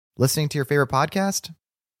Listening to your favorite podcast?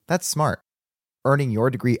 That's smart. Earning your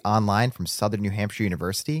degree online from Southern New Hampshire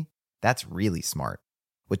University? That's really smart.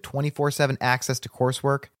 With 24/7 access to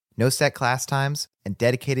coursework, no set class times, and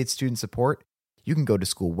dedicated student support, you can go to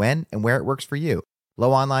school when and where it works for you.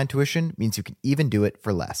 Low online tuition means you can even do it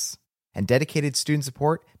for less. And dedicated student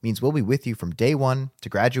support means we'll be with you from day one to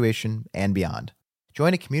graduation and beyond.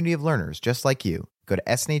 Join a community of learners just like you. Go to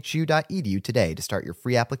snhu.edu today to start your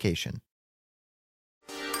free application.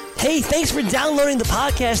 Hey, thanks for downloading the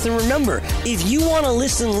podcast. And remember, if you want to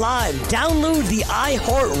listen live, download the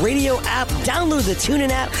iHeartRadio app, download the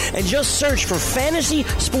TuneIn app, and just search for Fantasy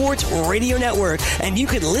Sports Radio Network, and you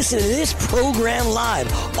can listen to this program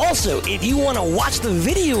live. Also, if you want to watch the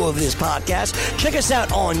video of this podcast, check us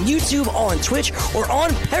out on YouTube, on Twitch, or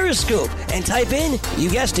on Periscope, and type in,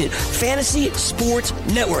 you guessed it, Fantasy Sports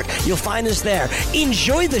Network. You'll find us there.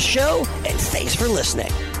 Enjoy the show, and thanks for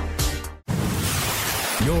listening.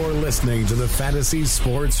 You're listening to the Fantasy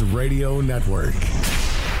Sports Radio Network.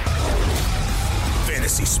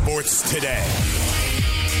 Fantasy Sports Today.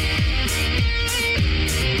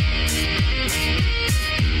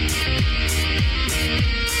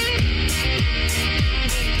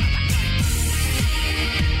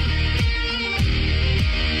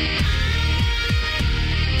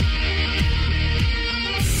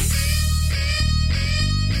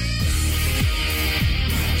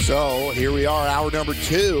 So here we are, hour number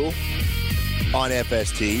 2 on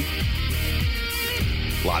FST.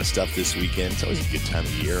 A lot of stuff this weekend. It's always a good time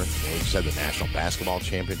of year. We just had the National Basketball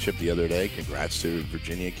Championship the other day. Congrats to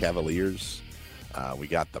Virginia Cavaliers. We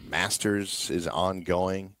got the Masters is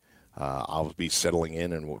ongoing. I'll be settling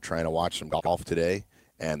in and we're trying to watch some golf today.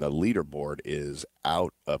 And the leaderboard is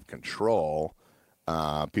out of control.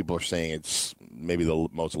 People are saying it's maybe the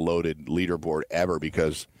most loaded leaderboard ever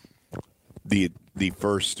because the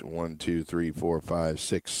first 1, 2, 3, 4, 5,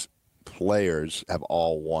 6 players have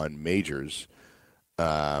all won majors.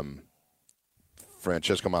 Francesco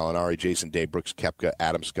Molinari, Jason Day, Brooks Koepka,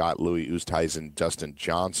 Adam Scott, Louis Oosthuizen, Dustin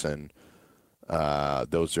Johnson.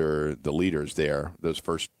 Those are the leaders there. Those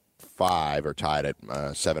first 5 are tied at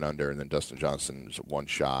 7 under, and then Dustin Johnson's one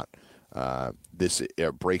shot. This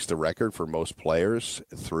breaks the record for most players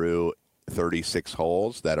through 36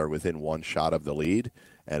 holes that are within one shot of the lead.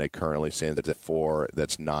 And it currently stands at 4.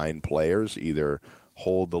 That's 9 players either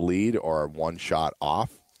hold the lead or are one shot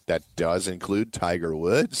off. That does include Tiger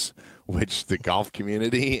Woods, which the golf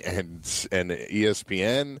community and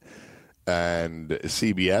ESPN and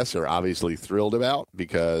CBS are obviously thrilled about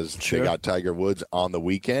because They got Tiger Woods on the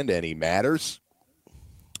weekend and he matters.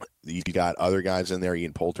 You got other guys in there,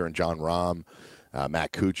 Ian Poulter and John Rahm,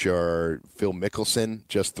 Matt Kuchar, Phil Mickelson,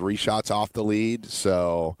 just 3 shots off the lead.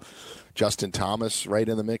 So Justin Thomas right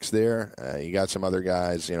in the mix there. You got some other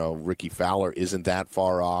guys. You know, Ricky Fowler isn't that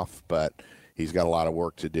far off, but he's got a lot of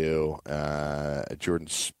work to do. Jordan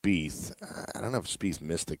Spieth, I don't know if Spieth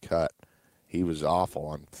missed the cut. He was awful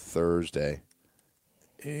on Thursday.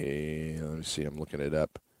 Let me see. I'm looking it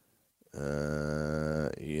up.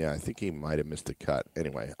 Yeah, I think he might have missed the cut.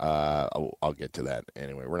 Anyway, I'll get to that.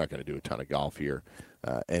 Anyway, we're not going to do a ton of golf here.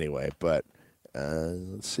 But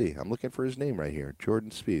let's see. I'm looking for his name right here.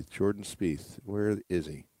 Jordan Spieth. Where is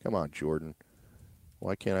he? Come on, Jordan.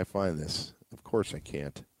 Why can't I find this? Of course I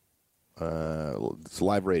can't. It's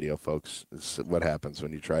live radio, folks. This is what happens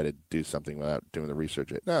when you try to do something without doing the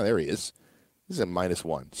research. No, there he is. He's at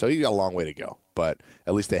 -1. So you got a long way to go. But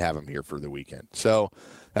at least they have him here for the weekend. So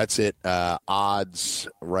that's it. Odds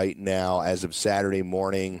right now as of Saturday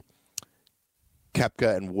morning.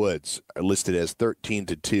 Koepka and Woods are listed as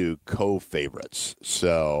 13-2 co-favorites.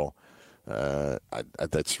 So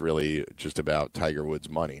that's really just about Tiger Woods'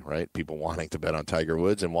 money, right? People wanting to bet on Tiger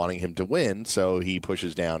Woods and wanting him to win, so he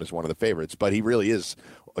pushes down as one of the favorites. But he really is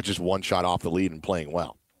just one shot off the lead and playing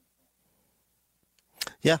well.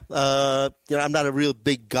 Yeah, I'm not a real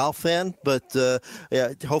big golf fan, but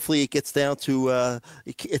hopefully it gets down to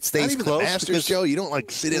it stays not even close. The Masters show, you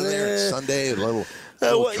don't sit in there on Sunday and a little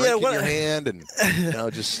drink in your hand and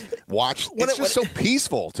just watch. It's just so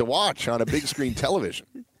peaceful to watch on a big screen television.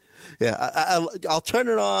 Yeah, I'll turn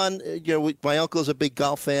it on. My uncle's a big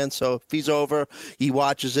golf fan, so if he's over, he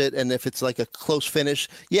watches it, and if it's like a close finish,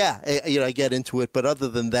 I get into it. But other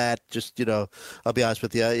than that, just I'll be honest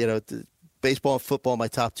with you, baseball and football, my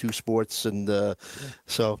top 2 sports, and I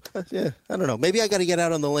don't know. Maybe I got to get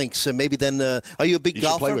out on the links, and maybe then. Are you a big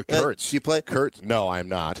golfer? Play with Kurtz. Do you play Kurtz? No, I'm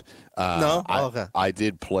not. No, okay. I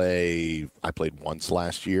did play. I played once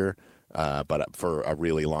last year. But for a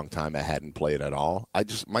really long time, I hadn't played at all.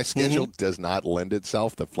 My schedule does not lend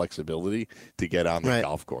itself the flexibility to get on the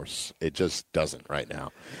golf course. It just doesn't right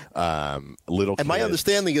now. My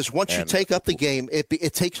understanding is once you take up the game,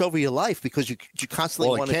 it takes over your life because you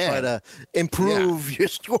constantly want to try to improve your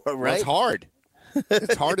score. Right? Well, it's hard.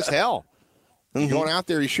 It's hard as hell. You're going out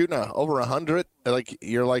there, you're shooting over 100.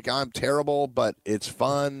 You're like, I'm terrible, but it's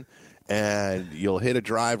fun, and you'll hit a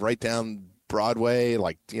drive right down Broadway,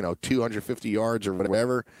 250 yards or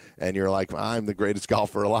whatever, and you're like, I'm the greatest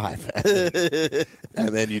golfer alive. And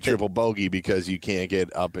then you triple bogey because you can't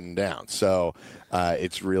get up and down. So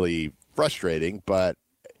it's really frustrating.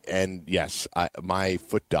 And yes, my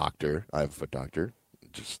foot doctor, I have a foot doctor.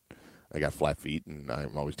 I got flat feet, and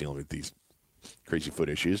I'm always dealing with these crazy foot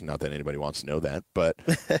issues. Not that anybody wants to know that, but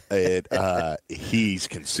he's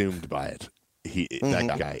consumed by it.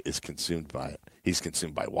 That guy is consumed by it. He's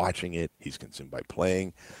consumed by watching it. He's consumed by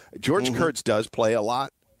playing. George Kurtz does play a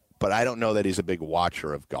lot, but I don't know that he's a big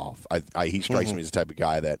watcher of golf. He strikes me as the type of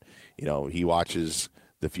guy that, he watches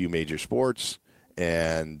the few major sports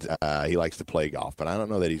and he likes to play golf, but I don't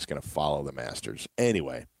know that he's going to follow the Masters.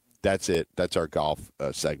 Anyway, that's it. That's our golf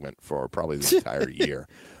segment for probably the entire year.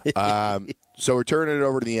 So we're turning it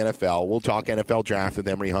over to the NFL. We'll talk NFL draft with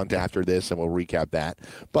Emory Hunt after this, and we'll recap that.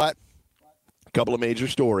 But a couple of major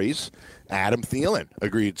stories. Adam Thielen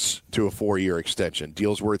agreed to a 4-year extension.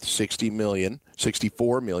 Deal's worth $64 million,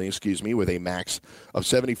 with a max of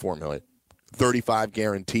 $74 million. 35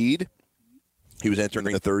 guaranteed. He was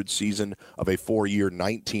entering the third season of a 4-year,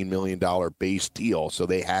 $19 million base deal. So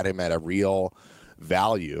they had him at a real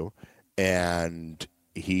value, and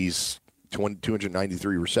he's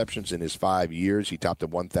 293 receptions in his 5 years. He topped the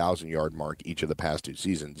 1,000-yard mark each of the past 2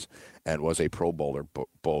 seasons and was a Pro Bowler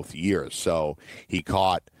both years. So he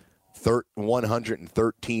caught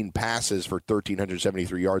 113 passes for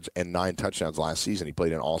 1,373 yards and 9 touchdowns last season. He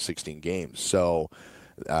played in all 16 games. So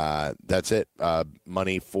that's it.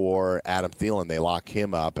 Money for Adam Thielen. They lock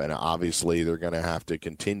him up, and obviously they're going to have to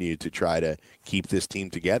continue to try to keep this team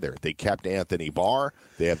together. They kept Anthony Barr.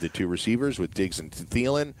 They have the 2 receivers with Diggs and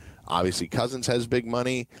Thielen. Obviously, Cousins has big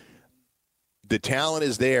money. The talent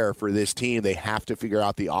is there for this team. They have to figure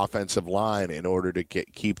out the offensive line in order to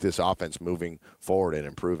keep this offense moving forward and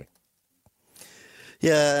improving.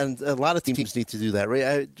 Yeah, and a lot of teams need to do that,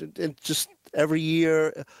 right? Just every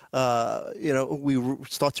year, we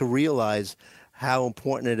start to realize how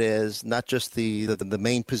important it is, not just the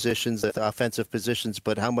main positions, the offensive positions,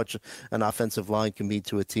 but how much an offensive line can mean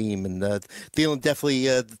to a team. And Thielen definitely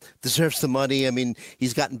deserves the money. I mean,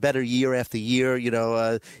 he's gotten better year after year.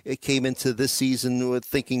 It came into this season with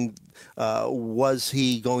thinking, was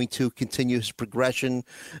he going to continue his progression?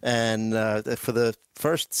 And for the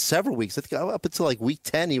first several weeks, I think up until like week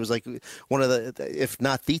 10, he was like one of the, if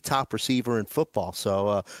not the top receiver in football.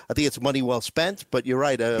 So I think it's money well spent. But you're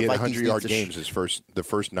right. He had 100-yard games the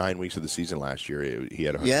first 9 weeks of the season last year. He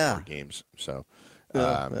had 100-yard games. So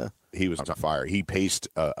he was on fire. He paced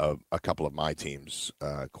a couple of my teams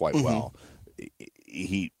quite well.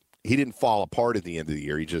 He didn't fall apart at the end of the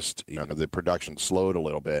year. He just, the production slowed a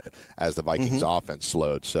little bit as the Vikings offense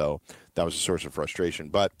slowed. So that was a source of frustration.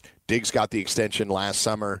 But Diggs got the extension last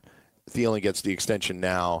summer. Thielen gets the extension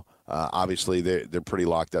now. Obviously, they're pretty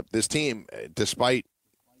locked up. This team, despite,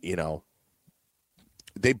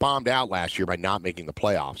 they bombed out last year by not making the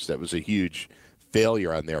playoffs. That was a huge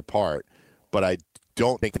failure on their part. But I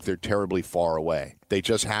don't think that they're terribly far away. They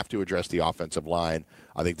just have to address the offensive line.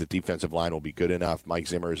 I think the defensive line will be good enough. Mike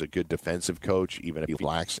Zimmer is a good defensive coach, even if he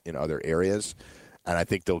lacks in other areas. And I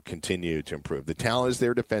think they'll continue to improve. The talent is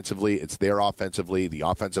there defensively. It's there offensively. The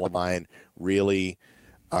offensive line really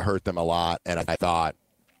hurt them a lot. And I thought,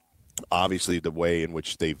 obviously, the way in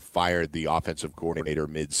which they fired the offensive coordinator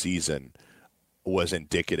mid-season was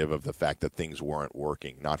indicative of the fact that things weren't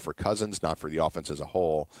working. Not for Cousins, not for the offense as a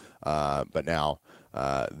whole, but now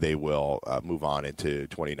they will move on into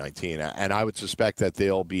 2019. And I would suspect that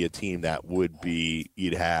they'll be a team that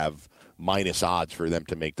you'd have minus odds for them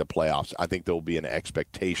to make the playoffs. I think there'll be an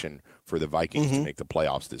expectation for the Vikings to make the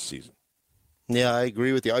playoffs this season. Yeah, I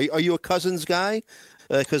agree with you. Are you a Cousins guy?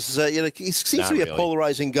 Because he seems to be a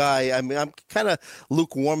polarizing guy. I mean, I'm kind of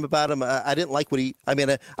lukewarm about him. I didn't like what he. I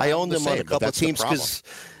mean, I owned him on a couple of teams because,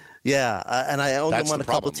 and I owned him on a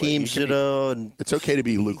couple of teams. And it's okay to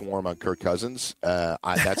be lukewarm on Kirk Cousins.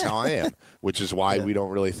 That's how I am, which is why we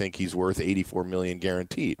don't really think he's worth $84 million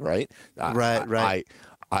guaranteed. Right. Right.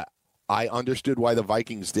 I understood why the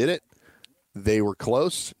Vikings did it. They were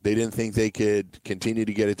close. They didn't think they could continue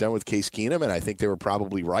to get it done with Case Keenum, and I think they were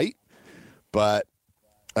probably right. But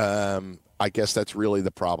I guess that's really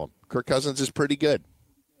the problem. Kirk Cousins is pretty good.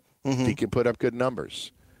 He can put up good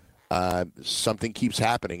numbers. Something keeps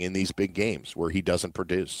happening in these big games where he doesn't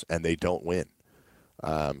produce and they don't win.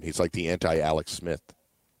 He's like the anti-Alex Smith.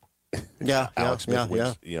 Alex Smith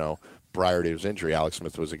was, prior to his injury, Alex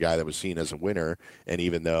Smith was a guy that was seen as a winner. And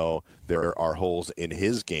even though there are holes in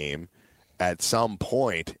his game, at some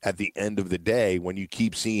point at the end of the day, when you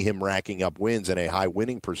keep seeing him racking up wins and a high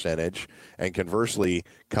winning percentage, and conversely,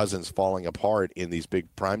 Cousins falling apart in these big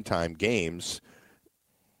primetime games,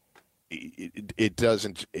 it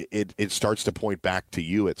starts to point back to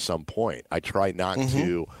you at some point. I try not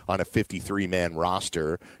to, on a 53-man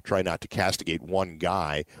roster, try not to castigate one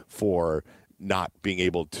guy for not being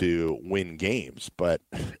able to win games. But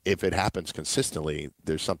if it happens consistently,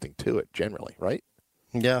 there's something to it generally, right?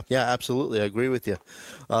 Yeah, absolutely. I agree with you.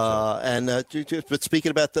 But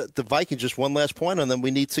speaking about the Vikings, just one last point on them.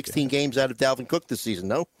 We need 16 games out of Dalvin Cook this season,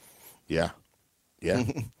 no? Yeah.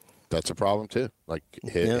 That's a problem too. Like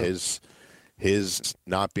his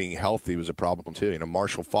not being healthy was a problem too.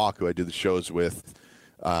 Marshall Faulk, who I do the shows with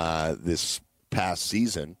this past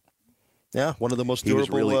season. Yeah, one of the most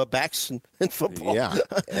durable backs in football.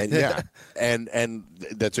 And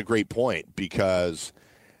that's a great point, because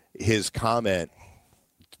his comment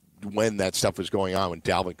when that stuff was going on, when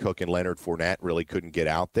Dalvin Cook and Leonard Fournette really couldn't get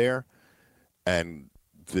out there, and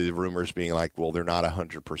the rumors being like, well, they're not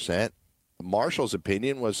 100%. Marshall's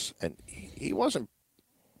opinion was, and he wasn't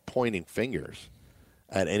pointing fingers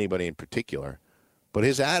at anybody in particular, but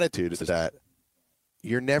his attitude is that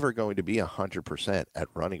you're never going to be 100% at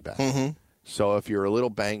running back. So if you're a little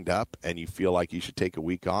banged up and you feel like you should take a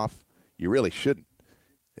week off, you really shouldn't.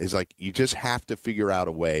 It's like you just have to figure out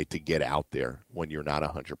a way to get out there when you're not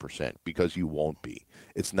 100%, because you won't be.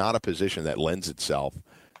 It's not a position that lends itself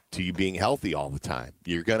to you being healthy all the time.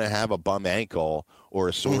 You're going to have a bum ankle or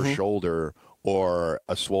a sore shoulder or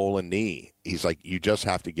a swollen knee. He's like, you just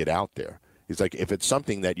have to get out there. He's like, if it's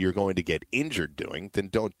something that you're going to get injured doing, then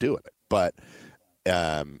don't do it. But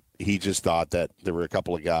he just thought that there were a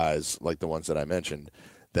couple of guys, like the ones that I mentioned,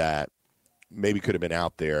 that maybe could have been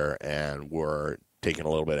out there and were taking a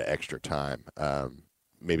little bit of extra time.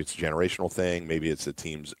 Maybe it's a generational thing. Maybe it's the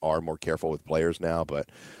teams are more careful with players now. But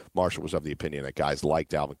Marshall was of the opinion that guys like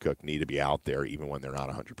Dalvin Cook need to be out there even when they're not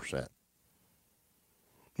 100%.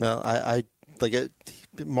 No, I like it.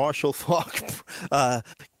 Marshall Faulk,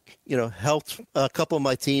 helped a couple of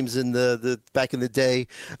my teams in the back in the day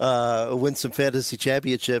win some fantasy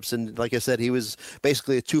championships, and like I said, he was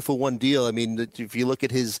basically a 2-for-1 deal. I mean, if you look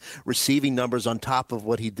at his receiving numbers on top of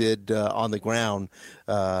what he did on the ground,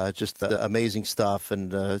 just amazing stuff.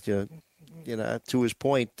 And to his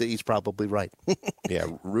point, he's probably right. Yeah,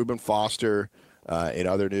 Reuben Foster. In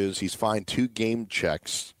other news, he's fined 2 game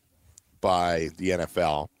checks by the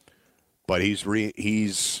NFL, but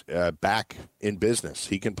he's back in business.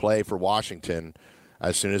 He can play for Washington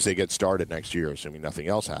as soon as they get started next year, assuming nothing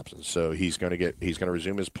else happens. So he's going to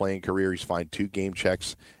resume his playing career. He's fined 2 game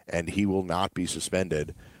checks, and he will not be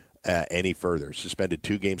suspended any further. Suspended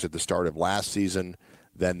 2 games at the start of last season.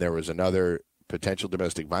 Then there was another potential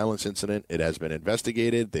domestic violence incident. It has been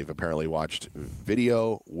investigated. They've apparently watched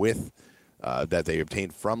video with that they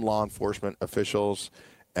obtained from law enforcement officials,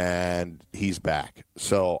 and he's back.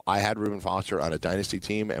 So I had Reuben Foster on a dynasty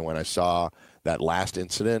team, and when I saw that last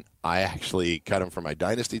incident, I actually cut him from my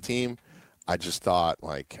dynasty team. I just thought,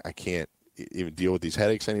 like, I can't even deal with these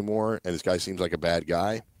headaches anymore, and this guy seems like a bad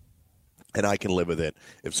guy, and I can live with it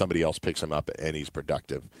if somebody else picks him up and he's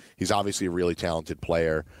productive. He's obviously a really talented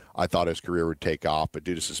player. I thought his career would take off, but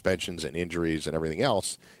due to suspensions and injuries and everything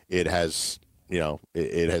else, it has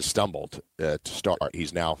stumbled to start.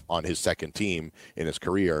 He's now on his second team in his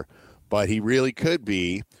career, but he really could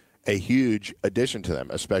be a huge addition to them,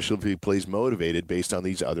 especially if he plays motivated based on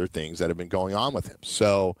these other things that have been going on with him.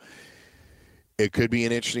 So it could be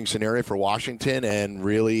an interesting scenario for Washington and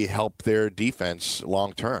really help their defense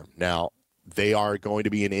long term. Now, they are going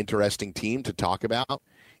to be an interesting team to talk about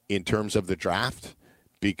in terms of the draft,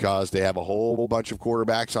 because they have a whole bunch of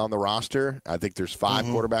quarterbacks on the roster. I think there's 5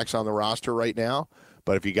 quarterbacks on the roster right now.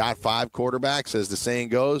 But if you got 5 quarterbacks, as the saying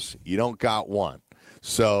goes, you don't got one.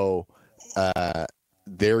 So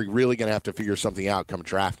they're really going to have to figure something out come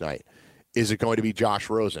draft night. Is it going to be Josh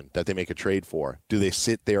Rosen that they make a trade for? Do they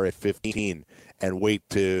sit there at 15 and wait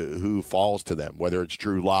to who falls to them, whether it's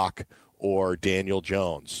Drew Lock or Daniel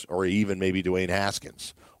Jones or even maybe Dwayne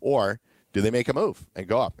Haskins? Or do they make a move and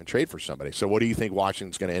go up and trade for somebody? So what do you think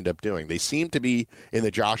Washington's going to end up doing? They seem to be in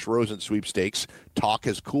the Josh Rosen sweepstakes. Talk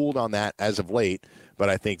has cooled on that as of late, but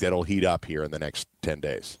I think that'll heat up here in the next 10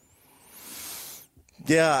 days.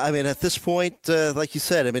 Yeah, I mean, at this point, like you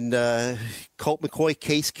said, I mean, Colt McCoy,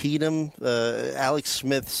 Case Keenum, Alex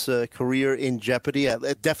Smith's career in jeopardy.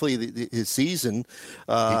 Definitely his season. He's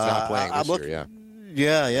not playing this year,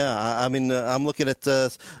 Yeah. I mean, I'm looking at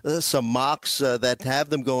some mocks that have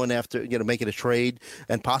them going after, making a trade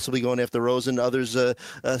and possibly going after Rosen. Others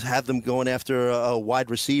have them going after a wide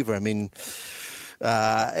receiver. I mean,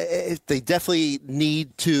 they definitely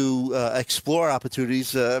need to explore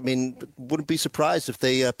opportunities. I mean, wouldn't be surprised if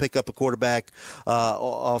they pick up a quarterback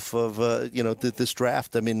off of this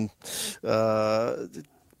draft. I mean,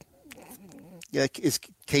 is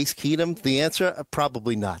Case Keenum the answer?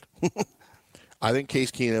 Probably not. I think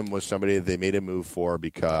Case Keenum was somebody that they made a move for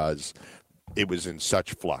because it was in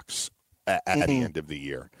such flux at the end of the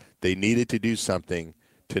year. They needed to do something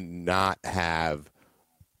to not have.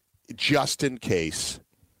 Just in case,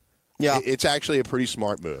 it's actually a pretty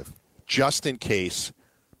smart move. Just in case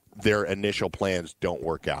their initial plans don't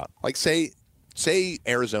work out, like say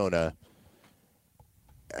Arizona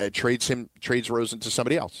trades Rosen to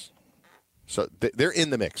somebody else, so they're in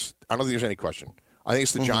the mix. I don't think there's any question. I think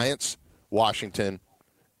it's the Giants, Washington,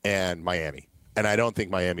 and Miami, and I don't think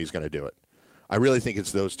Miami's going to do it. I really think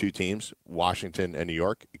it's those two teams, Washington and New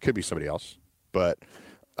York. It could be somebody else, but.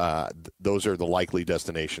 Those are the likely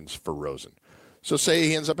destinations for Rosen. So say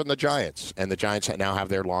he ends up in the Giants, and the Giants now have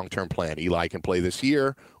their long-term plan. Eli can play this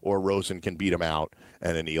year, or Rosen can beat him out,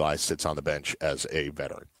 and then Eli sits on the bench as a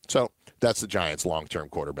veteran. So that's the Giants' long-term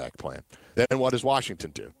quarterback plan. Then what does Washington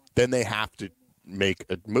do? Then they have to make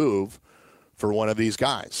a move for one of these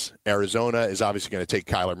guys. Arizona is obviously going to take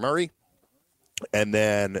Kyler Murray. And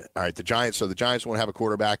then, all right, the Giants won't have a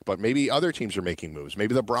quarterback, but maybe other teams are making moves.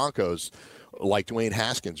 Maybe the Broncos like Dwayne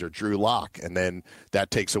Haskins or Drew Lock, and then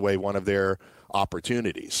that takes away one of their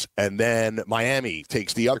opportunities. And then Miami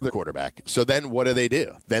takes the other quarterback. So then what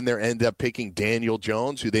do? Then they end up picking Daniel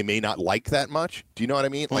Jones, who they may not like that much. Do you know what I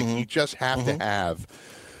mean? Like, you just have to have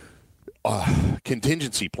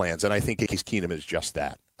contingency plans, and I think Case Keenum is just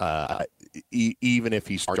that. Even if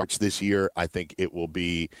he starts this year, I think it will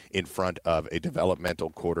be in front of a developmental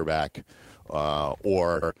quarterback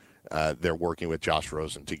or they're working with Josh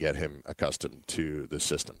Rosen to get him accustomed to the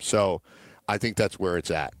system. So I think that's where it's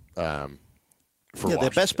at. Their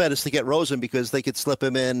best bet is to get Rosen because they could slip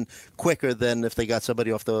him in quicker than if they got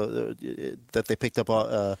somebody off that they picked up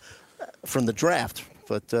from the draft.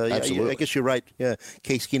 But I guess you're right. Yeah,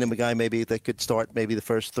 Case Keenum, a guy maybe that could start maybe the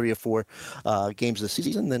first 3 or 4 games of the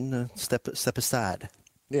season, then step aside.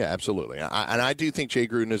 Yeah, absolutely. And I do think Jay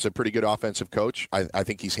Gruden is a pretty good offensive coach. I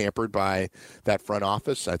think he's hampered by that front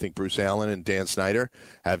office. I think Bruce Allen and Dan Snyder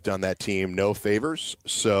have done that team no favors.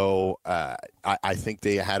 So I think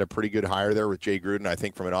they had a pretty good hire there with Jay Gruden. I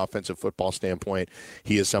think from an offensive football standpoint,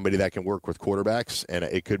 he is somebody that can work with quarterbacks, and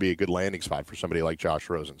it could be a good landing spot for somebody like Josh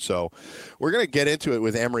Rosen. So we're going to get into it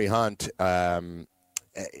with Emory Hunt.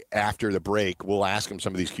 After the break, we'll ask him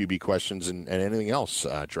some of these QB questions and anything else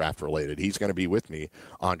draft related. He's going to be with me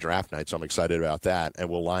on draft night, so I'm excited about that. And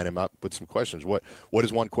we'll line him up with some questions. What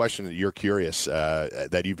is one question that you're curious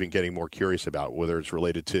that you've been getting more curious about, whether it's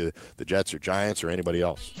related to the Jets or Giants or anybody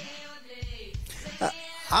else?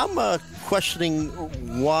 I'm questioning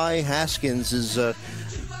why Haskins is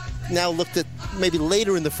now looked at maybe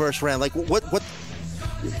later in the first round. Like what's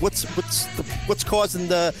causing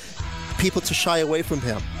the people to shy away from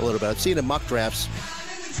him a little bit? I've seen in mock drafts.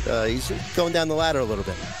 He's going down the ladder a little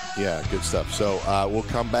bit. Yeah, good stuff. So we'll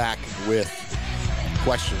come back with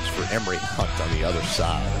questions for Emory Hunt on the other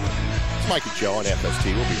side. It's Mike and Joe on FST.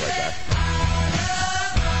 We'll be right back.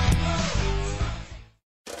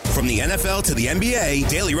 From the NFL to the NBA,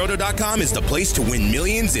 DailyRoto.com is the place to win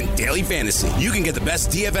millions in daily fantasy. You can get the best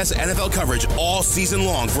DFS NFL coverage all season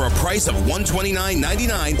long for a price of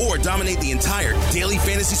 $129.99 or dominate the entire daily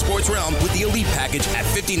fantasy sports realm with the Elite Package at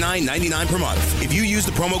 $59.99 per month. If you use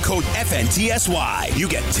the promo code FNTSY, you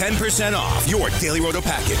get 10% off your Daily Roto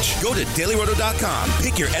package. Go to DailyRoto.com,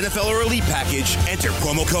 pick your NFL or Elite Package, enter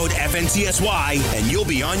promo code FNTSY, and you'll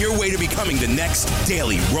be on your way to becoming the next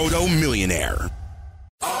Daily Roto millionaire.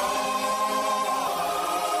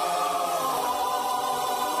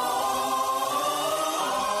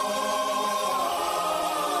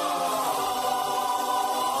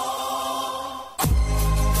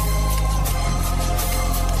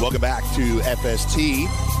 Welcome back to FST.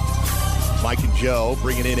 Mike and Joe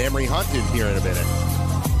bringing in Emory Hunt in here in a minute.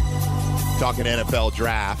 Talking NFL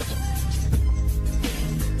draft.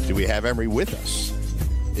 Do we have Emory with us?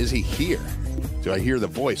 Is he here? Do I hear the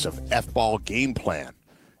voice of F-Ball Game Plan?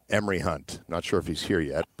 Emory Hunt. Not sure if he's here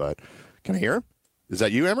yet, but can I hear him? Is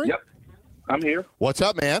that you, Emory? Yep. I'm here. What's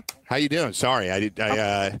up, man? How you doing? Sorry,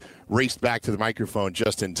 I raced back to the microphone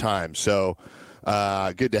just in time. So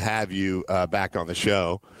good to have you back on the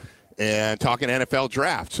show and talking NFL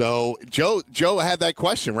draft. So Joe had that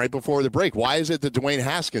question right before the break. Why is it that Dwayne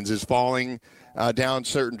Haskins is falling down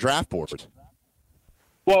certain draft boards?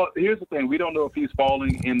 Well, here's the thing. We don't know if he's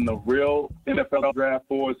falling in the real NFL draft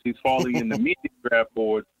boards. He's falling in the media draft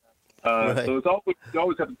boards. Right. So you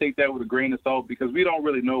always have to take that with a grain of salt because we don't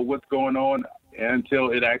really know what's going on until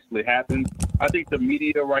it actually happens. I think the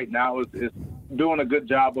media right now is doing a good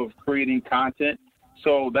job of creating content.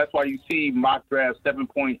 So that's why you see mock draft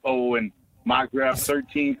 7.0 and mock draft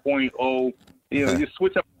 13.0. You know, you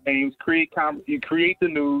switch up names, you create the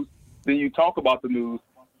news, then you talk about the news.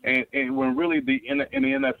 And when really in the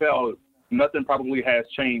NFL, nothing probably has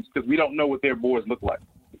changed because we don't know what their boards look like.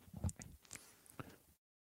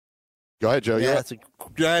 Go ahead, Joe. Yeah,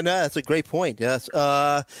 that's a great point. Yes.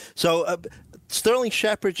 So Sterling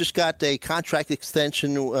Shepard just got a contract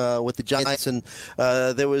extension with the Giants, and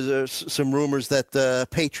there was some rumors that the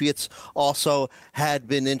Patriots also had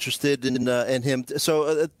been interested in him.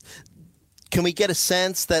 So can we get a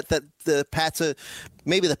sense that the Pats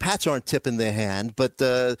maybe the Pats aren't tipping their hand, but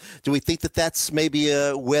do we think that that's maybe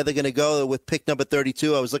where they're going to go with pick number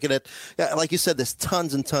 32? I was looking at, like you said, there's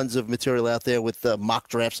tons and tons of material out there with mock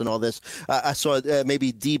drafts and all this. I saw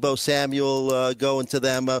maybe Deebo Samuel go into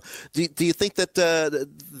them. Do you think that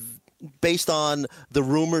based on the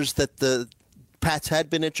rumors that the Pats had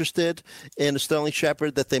been interested in Sterling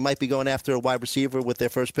Shepard, that they might be going after a wide receiver with their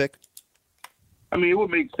first pick? I mean, it would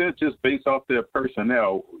make sense just based off their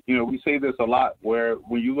personnel. You know, we say this a lot where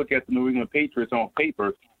when you look at the New England Patriots on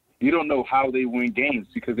paper, you don't know how they win games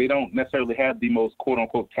because they don't necessarily have the most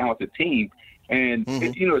quote-unquote talented team. And,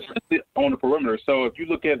 it's on the perimeter. So if you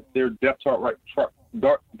look at their depth chart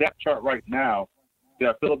right now, they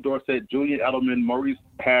have Philip Dorsett, Julian Edelman, Maurice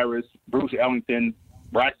Harris, Bruce Ellington,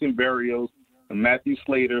 Braxton Berrios, and Matthew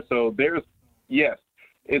Slater. So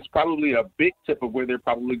it's probably a big tip of where they're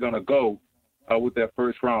probably going to go with that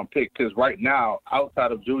first-round pick, because right now,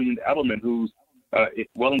 outside of Julian Edelman, who's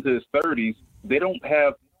well into his 30s, they don't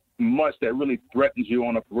have much that really threatens you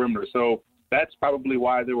on the perimeter. So that's probably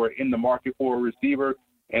why they were in the market for a receiver,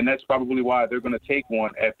 and that's probably why they're going to take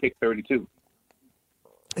one at pick 32.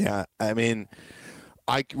 Yeah, I mean,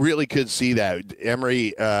 I really could see that.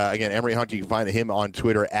 Emory Hunt, you can find him on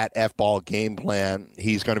Twitter at FBallGamePlan.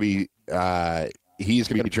 He's going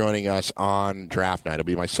to be joining us on draft night. It'll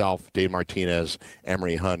be myself, Dave Martinez,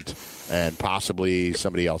 Emory Hunt, and possibly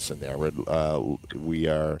somebody else in there. We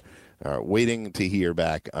are waiting to hear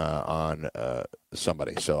back on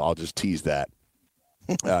somebody, so I'll just tease that.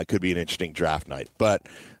 Could be an interesting draft night, but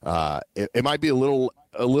it might be a little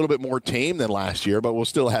bit more tame than last year, but we'll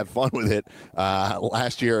still have fun with it.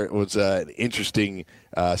 Last year it was an interesting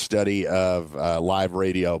study of live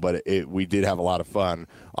radio, but we did have a lot of fun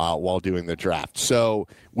while doing the draft. So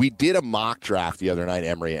we did a mock draft the other night,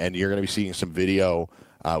 Emory, and you're going to be seeing some video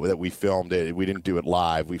that we filmed it. We didn't do it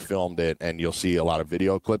live. We filmed it, and you'll see a lot of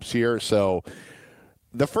video clips here. So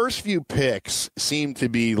the first few picks seem to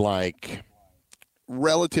be like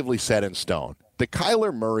relatively set in stone. The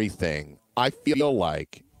Kyler Murray thing, I feel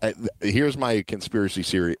like, here's my conspiracy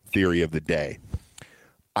theory of the day.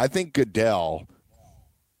 I think Goodell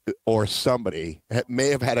or somebody may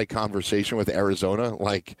have had a conversation with Arizona,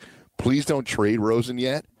 like, please don't trade Rosen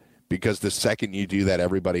yet, because the second you do that,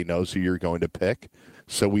 everybody knows who you're going to pick.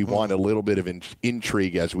 So we want a little bit of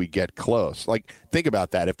intrigue as we get close. Like, think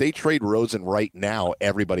about that. If they trade Rosen right now,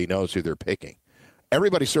 everybody knows who they're picking.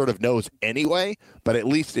 Everybody sort of knows anyway, but at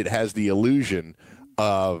least it has the illusion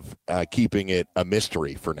of keeping it a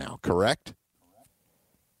mystery for now, correct?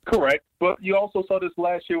 Correct, but you also saw this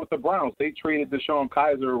last year with the Browns. They traded DeShone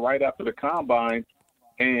Kizer right after the Combine,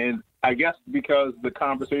 and I guess because the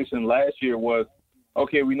conversation last year was,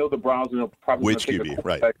 okay, we know the Browns are probably which QB,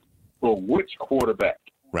 right? Well, which quarterback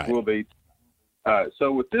will they?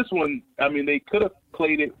 So with this one, I mean, they could have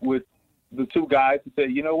played it with the two guys and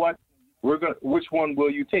said, you know what, which one will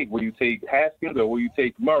you take? Will you take Haskins or will you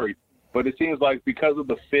take Murray? But it seems like because of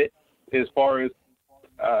the fit, as far as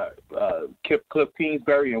Cliff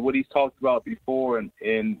Kingsbury and what he's talked about before, and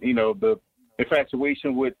the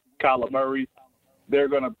infatuation with Kyler Murray, they're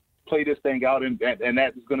going to play this thing out, and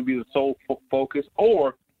that is going to be the sole focus.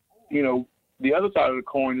 Or, the other side of the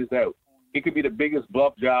coin is that it could be the biggest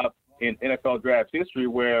bluff job in NFL draft history,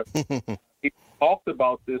 where he talked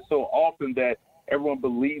about this so often that everyone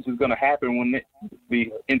believes is going to happen when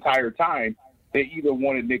the entire time. They either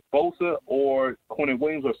wanted Nick Bosa or Quentin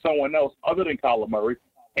Williams or someone else other than Kyler Murray.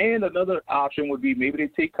 And another option would be maybe they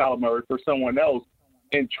take Kyler Murray for someone else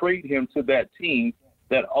and trade him to that team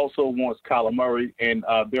that also wants Kyler Murray, and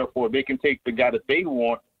therefore they can take the guy that they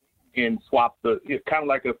want and swap kind of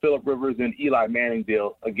like a Phillip Rivers and Eli Manning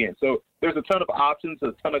deal again. So there's a ton of options,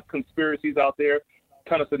 a ton of conspiracies out there, a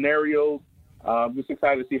ton of scenarios. Just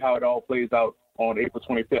excited to see how it all plays out on April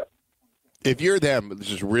 25th. If you're them,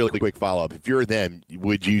 this is a really quick follow-up. If you're them,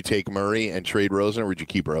 would you take Murray and trade Rosen, or would you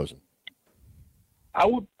keep Rosen? I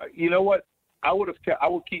would. You know what? I would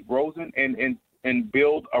keep Rosen and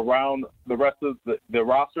build around the rest of the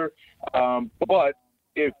roster. But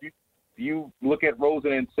if you look at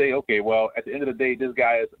Rosen and say, okay, well, at the end of the day, this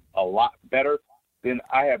guy is a lot better, then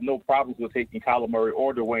I have no problems with taking Kyler Murray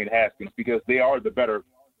or Dwayne Haskins because they are the better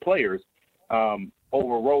players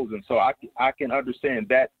over Rosen. So I can understand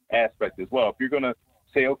that aspect as well. If you're going to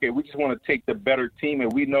say, okay, we just want to take the better team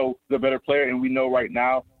and we know the better player and we know right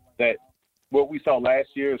now that what we saw last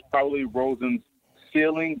year is probably Rosen's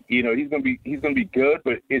ceiling. You know, he's going to be good,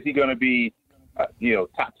 but is he going to be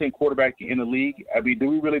top 10 quarterback in the league? I mean, do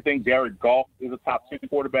we really think Jared Goff is a top 10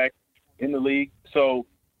 quarterback in the league? So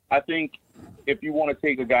I think if you want to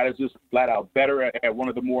take a guy that's just flat out better at one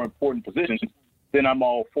of the more important positions, then I'm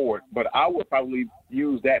all for it. But I would probably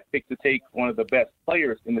use that pick to take one of the best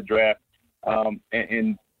players in the draft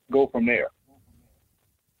and go from there.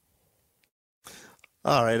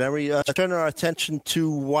 All right, Emery, turning our attention to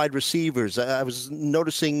wide receivers. I was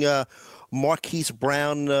noticing Marquise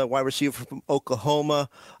Brown, wide receiver from Oklahoma.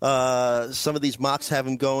 Some of these mocks have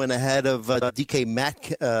him going ahead of DK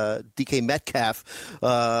Metcalf.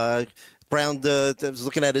 Brown was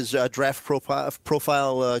looking at his draft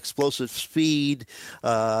profile, explosive speed,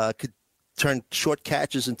 could turn short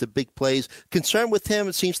catches into big plays. Concern with him,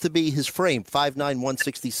 it seems to be his frame, 5'9",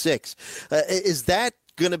 166. Is that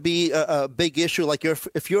going to be a big issue? Like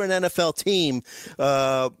if you're an NFL team,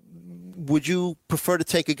 would you prefer to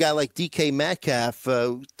take a guy like DK Metcalf,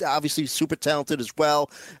 obviously super talented as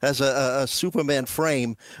well, as a Superman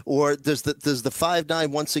frame, or does the 5'9",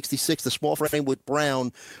 166, the small frame with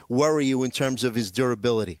Brown, worry you in terms of his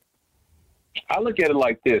durability? I look at it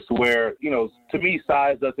like this, where, to me,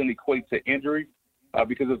 size doesn't equate to injury,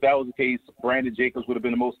 because if that was the case, Brandon Jacobs would have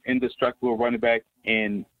been the most indestructible running back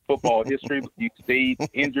in football history. He stayed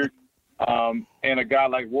injured. And a guy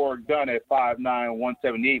like Warrick Dunn at 5'9",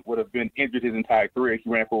 178 would have been injured his entire career. He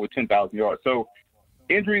ran for over 10,000 yards. So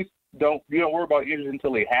injuries, you don't worry about injuries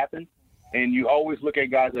until they happen. And you always look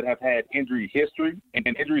at guys that have had injury history, and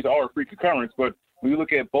injuries are a freak occurrence. But when you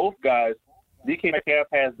look at both guys, DK Metcalf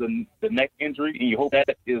has the neck injury, and you hope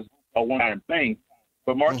that is a one-time thing.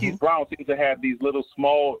 But Marquise Brown seems to have these little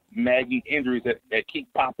small nagging injuries that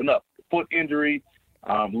keep popping up. Foot injury,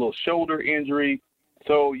 little shoulder injury.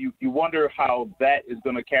 So you wonder how that is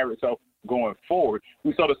going to carry itself going forward.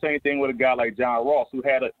 We saw the same thing with a guy like John Ross, who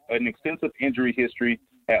had an extensive injury history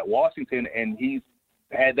at Washington, and he's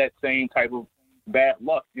had that same type of bad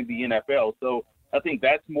luck in the NFL. So I think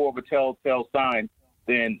that's more of a telltale sign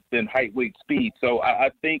than height, weight, speed. So I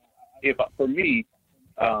think for me,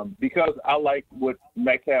 because I like what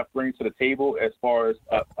Metcalf brings to the table as far as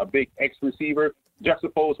a big X receiver,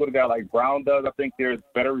 juxtaposed what a guy like Brown does, I think there's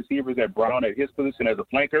better receivers at Brown at his position as a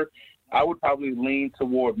flanker. I would probably lean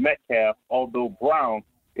toward Metcalf, although Brown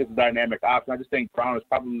is a dynamic option. I just think Brown is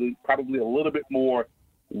probably a little bit more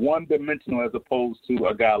one-dimensional as opposed to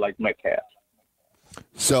a guy like Metcalf.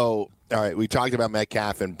 So, all right, we talked about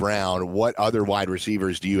Metcalf and Brown. What other wide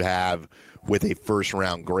receivers do you have with a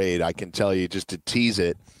first-round grade? I can tell you, just to tease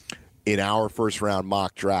it, in our first-round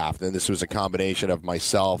mock draft, and this was a combination of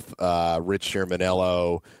myself, Rich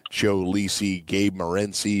Shermanello, Joe Lisi, Gabe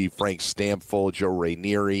Morency, Frank Stampfel, Joe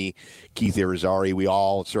Rainieri, Keith Irizarry. We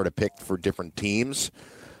all sort of picked for different teams.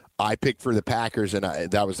 I picked for the Packers, and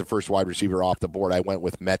that was the first wide receiver off the board. I went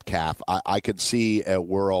with Metcalf. I could see a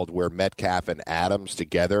world where Metcalf and Adams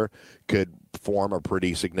together could form a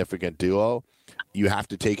pretty significant duo. You have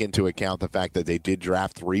to take into account the fact that they did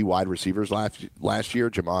draft 3 wide receivers last year,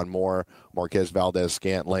 Jamon Moore, Marquez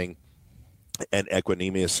Valdez-Scantling, and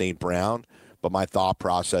Equanimeous St. Brown. But my thought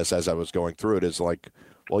process as I was going through it is like,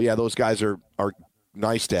 well, yeah, those guys are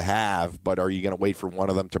nice to have, but are you going to wait for one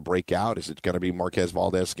of them to break out? Is it going to be Marquez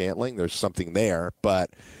Valdez-Scantling? There's something there, but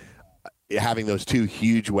having those 2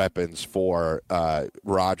 huge weapons for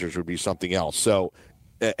Rodgers would be something else. So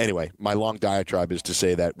anyway, my long diatribe is to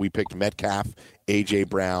say that we picked Metcalf, A.J.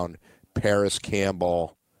 Brown, Paris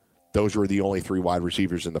Campbell. Those were the only 3 wide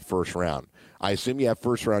receivers in the first round. I assume you have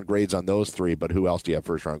first-round grades on those 3, but who else do you have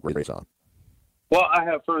first-round grades on? Well, I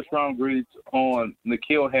have first-round grades on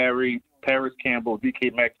N'Keal Harry, Paris Campbell,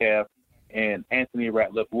 DK Metcalf, and Anthony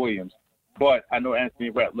Ratliff Williams. But I know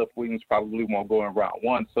Anthony Ratliff Williams probably won't go in round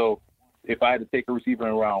 1. So if I had to take a receiver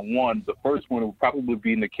in round one, the first one would probably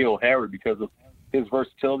be N'Keal Harry because of his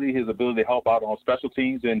versatility, his ability to help out on special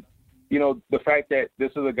teams, and the fact that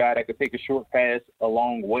this is a guy that could take a short pass a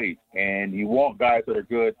long way. And you want guys that are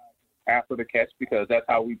good after the catch because that's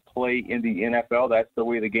how we play in the NFL. That's the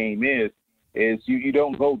way the game is you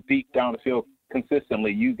don't go deep down the field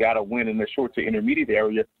consistently. You got to win in the short to intermediate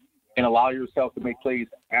area and allow yourself to make plays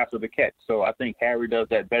after the catch. So I think Harry does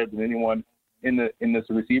that better than anyone in this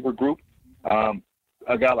receiver group.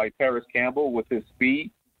 A guy like Paris Campbell with his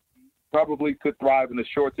speed probably could thrive in the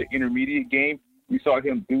short to intermediate game. We saw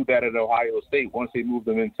him do that at Ohio State. Once they moved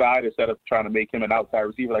him inside, instead of trying to make him an outside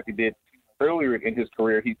receiver like he did earlier in his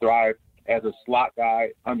career, he thrived as a slot guy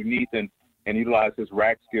underneath and utilized his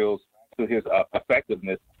rack skills to his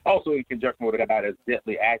effectiveness. Also, in conjunction with a guy that's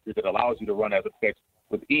deadly accurate that allows you to run as a catch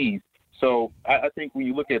with ease. So I think when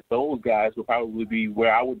you look at those guys, will probably be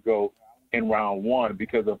where I would go in round one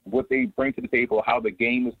because of what they bring to the table, how the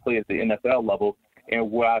game is played at the NFL level,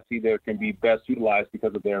 and where I see there can be best utilized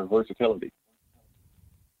because of their versatility.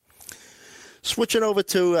 Switching over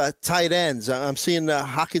to tight ends, I'm seeing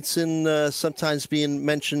Hockenson sometimes being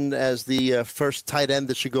mentioned as the first tight end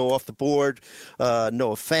that should go off the board. Noah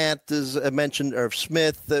Fant is mentioned, Irv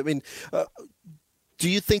Smith. I mean, do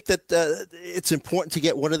you think that it's important to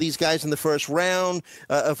get one of these guys in the first round?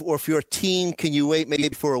 Or if you're a team, can you wait maybe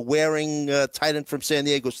for a Waring tight end from San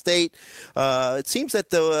Diego State? It seems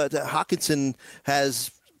that Hockenson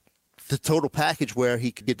has the total package where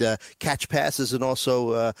he could catch passes and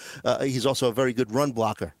also he's also a very good run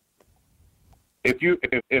blocker. If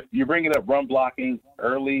you're bringing up run blocking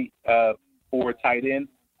early for a tight end,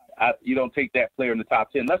 you don't take that player in the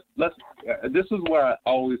top 10. Let's this is where I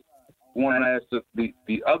always want to ask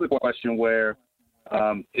the other question where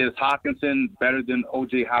is Hockenson better than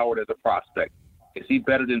O.J. Howard as a prospect? Is he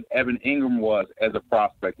better than Evan Ingram was as a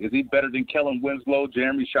prospect? Is he better than Kellen Winslow,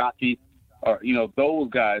 Jeremy Shockey, or those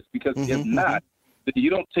guys? Because if not, then you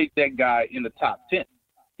don't take that guy in the top 10.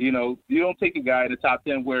 You don't take a guy in the top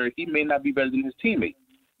 10 where he may not be better than his teammate.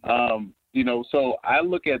 So I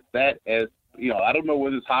look at that as, I don't know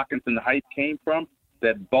where this Hockenson hype came from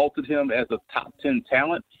that vaulted him as a top 10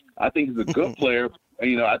 talent. I think he's a good player.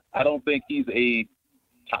 I don't think he's a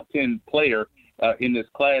top 10 player in this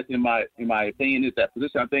class. In my opinion, is that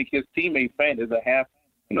position. I think his teammate Fant is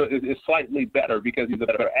is slightly better because he's a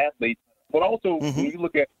better athlete. But also, when you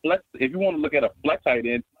look at flex, if you want to look at a flex tight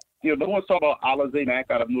end, no one's talking about Alize Mack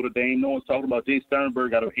out of Notre Dame. No one's talking about Jay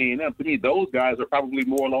Sternberg out of A&M. To me, those guys are probably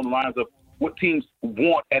more along the lines of what teams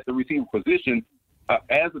want at the receiver position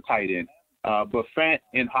as a tight end. But Fant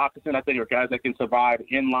and Hockenson, I think, are guys that can survive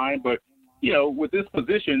in line. But, with this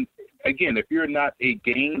position, again, if you're not a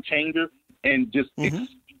game changer and just,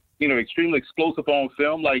 extremely explosive on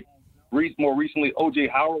film, like more recently O.J.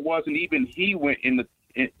 Howard was, and even he went in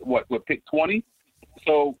pick 20.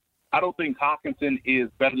 So I don't think Hockenson is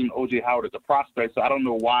better than O.J. Howard as a prospect. So I don't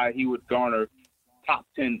know why he would garner top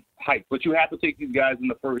 10 hype. But you have to take these guys in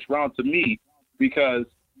the first round to me because,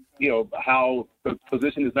 how the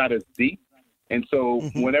position is not as deep. And so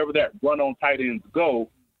whenever that run on tight ends go,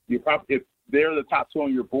 if they're the top two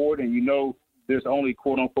on your board and there's only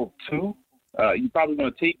quote unquote two, you're probably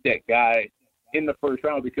going to take that guy in the first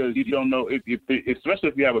round because you don't know especially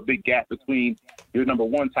if you have a big gap between your number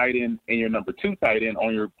one tight end and your number two tight end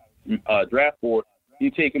on your draft board. You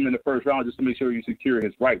take him in the first round just to make sure you secure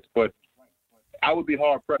his rights. But I would be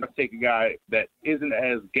hard pressed to take a guy that isn't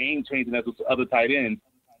as game changing as those other tight ends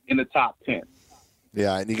in the top 10.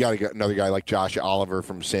 Yeah, and you got to get another guy like Josh Oliver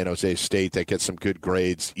from San Jose State that gets some good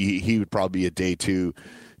grades. He would probably be a day 2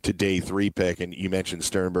 to day 3 pick, and you mentioned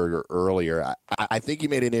Sternberger earlier. I think you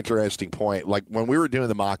made an interesting point. Like when we were doing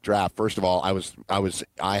the mock draft, first of all,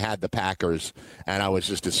 I had the Packers, and I was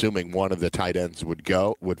just assuming one of the tight ends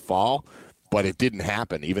would fall, but it didn't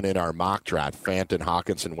happen. Even in our mock draft, Fant and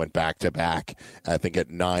Hockenson went back to back. I think at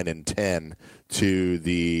 9 and 10 to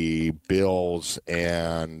the Bills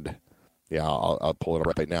and. Yeah, I'll pull it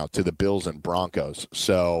up right now, to the Bills and Broncos.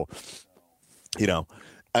 So,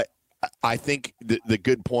 I think the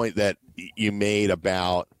good point that you made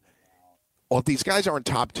about, if these guys aren't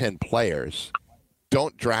top 10 players,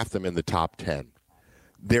 don't draft them in the top 10.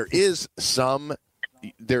 There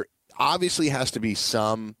obviously has to be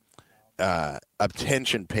some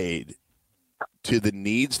attention paid to the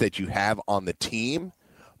needs that you have on the team.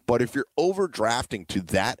 But if you're overdrafting to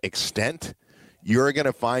that extent, you're going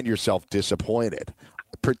to find yourself disappointed,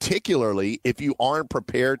 particularly if you aren't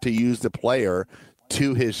prepared to use the player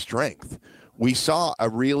to his strength. We saw a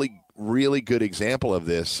really, really good example of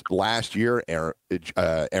this last year,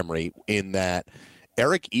 Emory, in that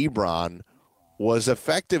Eric Ebron was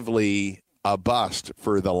effectively a bust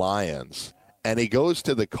for the Lions, and he goes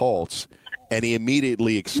to the Colts, and he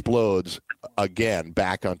immediately explodes again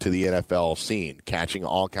back onto the NFL scene, catching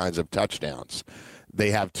all kinds of touchdowns. They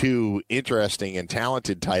have two interesting and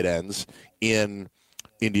talented tight ends in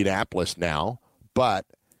Indianapolis now, but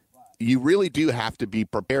you really do have to be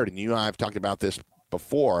prepared, and you and I have talked about this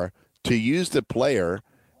before, to use the player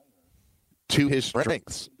to his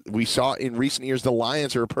strengths. We saw in recent years the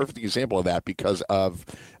Lions are a perfect example of that because of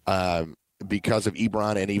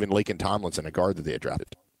Ebron and even Laken Tomlinson, a guard that they had drafted.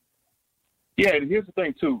 Yeah, and here's the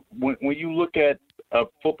thing, too. When you look at a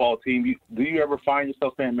football team, do you ever find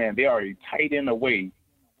yourself saying, man, they are a tight end away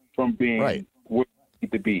from being right where they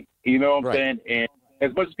need to be? You know what I'm saying? And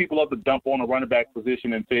as much as people love to dump on a running back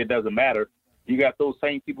position and say it doesn't matter, you got those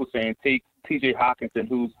same people saying take T.J. Hockenson,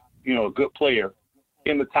 who's, a good player,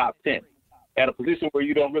 in the top 10 at a position where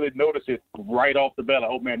you don't really notice it right off the bat.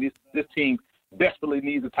 Like, oh, man, this team desperately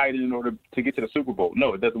needs a tight end in order to get to the Super Bowl.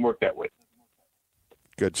 No, it doesn't work that way.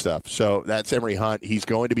 Good stuff. So that's Emory Hunt. He's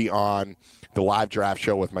going to be on the live draft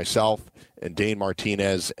show with myself and Dane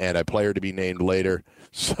Martinez and a player to be named later.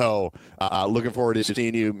 So looking forward to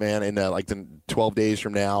seeing you, man, in the 12 days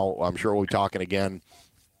from now. I'm sure we'll be talking again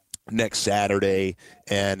next Saturday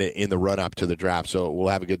and in the run-up to the draft. So we'll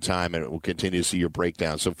have a good time, and we'll continue to see your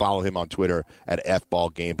breakdown. So follow him on Twitter at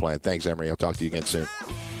FBallGamePlan. Thanks, Emory. I'll talk to you again soon.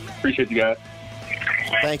 Appreciate you guys.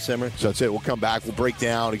 Thanks, Emory. So that's it. We'll come back. We'll break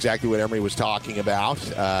down exactly what Emory was talking about,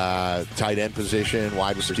 tight end position,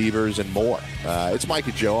 wide receivers, and more. It's Mike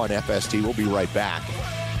and Joe on FST. We'll be right back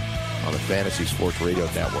on the Fantasy Sports Radio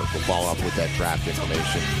Network. We'll follow up with that draft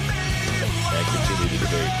information and continue the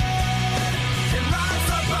debate.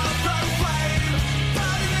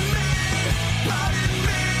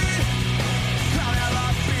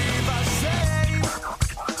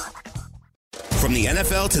 From the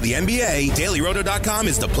NFL to the NBA, DailyRoto.com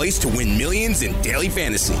is the place to win millions in daily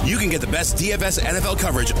fantasy. You can get the best DFS NFL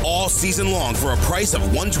coverage all season long for a price of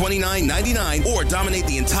 $129.99 or dominate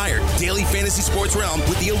the entire daily fantasy sports realm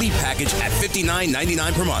with the Elite Package at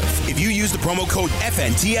 $59.99 per month. If you use the promo code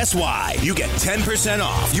FNTSY, you get 10%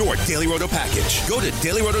 off your Daily Roto package. Go to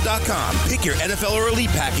DailyRoto.com, pick your NFL or Elite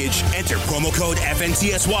Package, enter promo code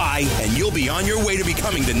FNTSY, and you'll be on your way to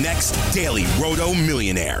becoming the next Daily Roto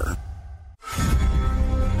millionaire.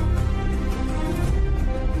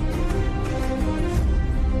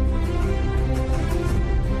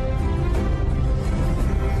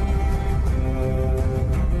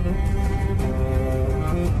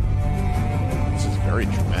 Very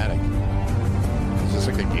dramatic. Is this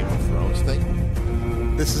like a Game of Thrones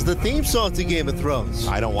thing? This is the theme song to Game of Thrones.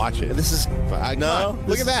 I don't watch it. And this is no.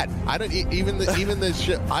 Look at that. I don't even the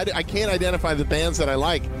show. I can't identify the bands that I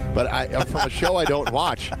like, but from a show I don't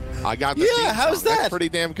watch, I got the theme how's song. that? That's pretty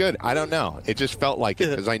damn good. I don't know. It just felt like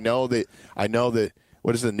it because I know that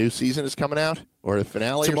what is the new season is coming out or the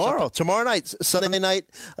finale tomorrow night, Sunday night,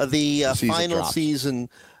 the final drops. Season,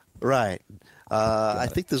 right? I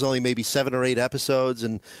think there's only maybe 7 or 8 episodes,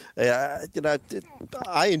 and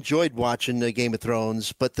I enjoyed watching Game of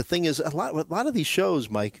Thrones. But the thing is, a lot of these shows,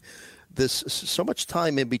 Mike, there's so much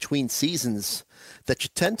time in between seasons that you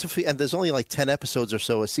tend to, and there's only like 10 episodes or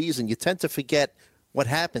so a season. You tend to forget what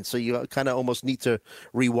happened, so you kind of almost need to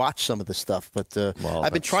rewatch some of the stuff. But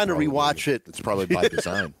I've been trying to rewatch it. It's probably by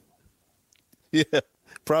design. Yeah,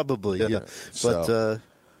 probably. Yeah, but.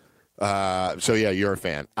 So yeah, you're a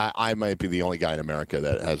fan. I might be the only guy in America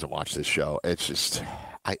that hasn't watched this show. It's just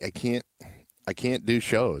I can't do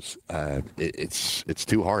shows. It's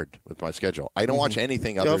too hard with my schedule. I don't watch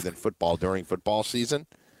anything other than football during football season.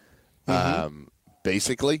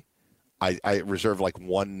 Basically, I reserve like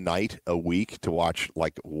one night a week to watch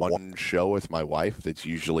like one show with my wife. That's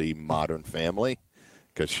usually Modern Family.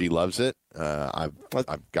 Because she loves it. I've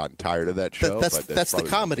gotten tired of that show. That's the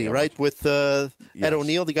comedy, right? With Ed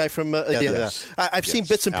O'Neill, the guy from yes. I've seen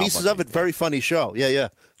bits and pieces of it. Very funny show. Yeah.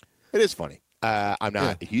 It is funny. I'm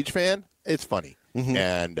not a huge fan. It's funny.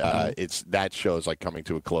 And it's that show is like coming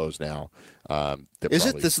to a close now. Is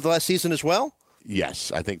it? This is the last season as well?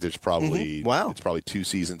 Yes. I think there's probably it's probably 2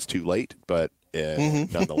 seasons too late, but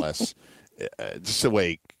nonetheless, just the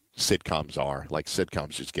way sitcoms are. Like sitcoms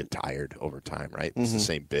just get tired over time, right? It's the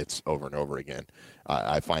same bits over and over again.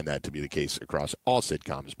 I find that to be the case across all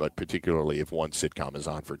sitcoms, but particularly if one sitcom is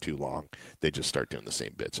on for too long, they just start doing the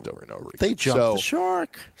same bits over and over again. They jump the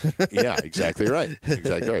shark. Yeah, exactly right.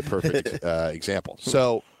 Exactly right. Perfect example.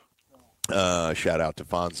 So shout out to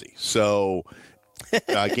Fonzie. So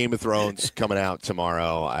Game of Thrones coming out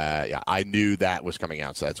tomorrow. I knew that was coming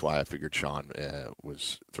out, so that's why I figured Sean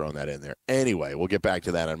was throwing that in there. Anyway, we'll get back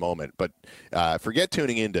to that in a moment. But forget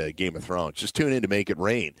tuning into Game of Thrones. Just tune in to Make It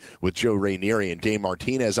Rain with Joe Rainieri and Dave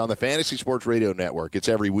Martinez on the Fantasy Sports Radio Network. It's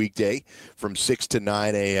every weekday from 6 to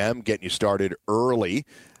 9 a.m., getting you started early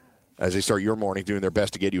as they start your morning doing their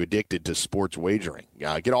best to get you addicted to sports wagering.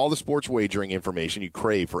 Get all the sports wagering information you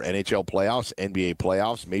crave for NHL playoffs, NBA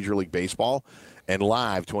playoffs, Major League Baseball, and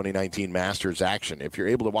live 2019 Masters action. If you're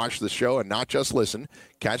able to watch the show and not just listen,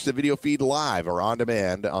 catch the video feed live or on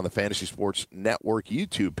demand on the Fantasy Sports Network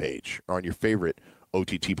YouTube page or on your favorite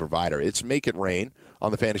OTT provider. It's Make It Rain on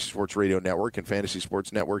the Fantasy Sports Radio Network and Fantasy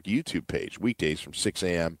Sports Network YouTube page, weekdays from 6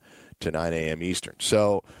 a.m. to 9 a.m. Eastern.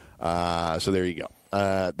 So there you go.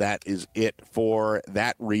 That is it for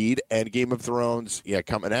that read. And Game of Thrones,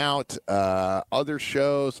 coming out. Other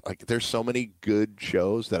shows, like there's so many good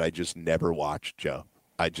shows that I just never watched, Joe.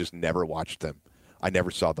 I just never watched them. I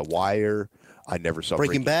never saw The Wire. I never saw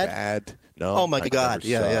Breaking Bad. No. Oh, my God.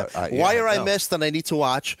 Yeah. Wire I missed and I need to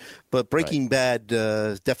watch, but Breaking Bad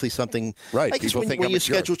definitely something. Right. People think when your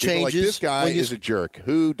schedule changes. Like, this guy is a jerk.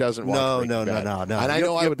 Who doesn't watch Breaking Bad? No. And I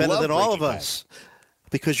know I would better love than all of Breaking us.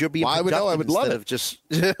 Because you're being productive I would love it. Just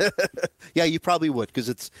yeah, you probably would, because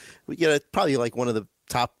it's probably like one of the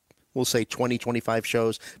top, we'll say 20, 25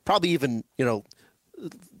 shows, probably even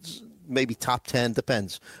maybe top 10,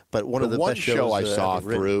 depends. But one of the best shows I saw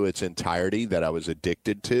through its entirety that I was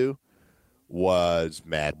addicted to was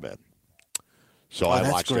Mad Men. So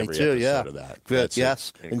I watched every episode of that. Good.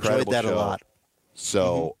 Yes, enjoyed that a lot.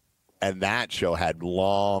 So. And that show had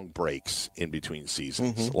long breaks in between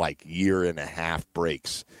seasons, like year and a half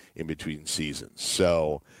breaks in between seasons.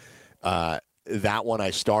 So that one I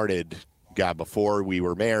started before we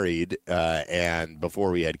were married and before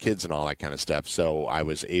we had kids and all that kind of stuff. So I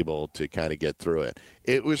was able to kind of get through it.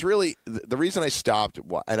 It was really the reason I stopped,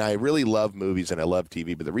 and I really love movies and I love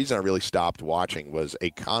TV, but the reason I really stopped watching was a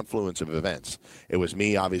confluence of events. It was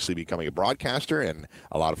me obviously becoming a broadcaster and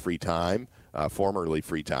a lot of free time. Formerly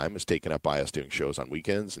free time was taken up by us doing shows on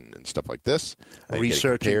weekends and stuff like this.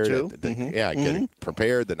 Researching too. Getting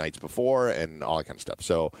prepared the nights before and all that kind of stuff.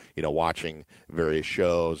 So, watching various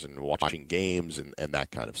shows and watching games and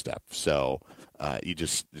that kind of stuff. So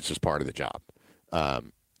it's just part of the job.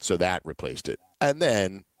 So that replaced it. And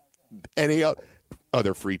then any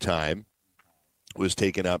other free time was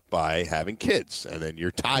taken up by having kids, and then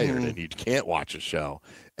you're tired and you can't watch a show.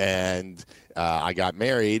 And I got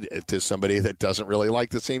married to somebody that doesn't really like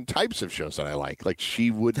the same types of shows that I like. Like, she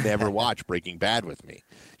would never watch Breaking Bad with me.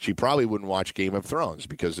 She probably wouldn't watch Game of Thrones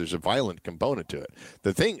because there's a violent component to it.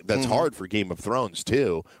 The thing that's hard for Game of Thrones,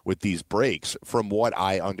 too, with these breaks, from what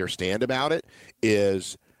I understand about it,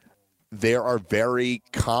 is there are very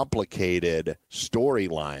complicated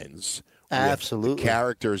storylines. Absolutely.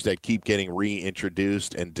 Characters that keep getting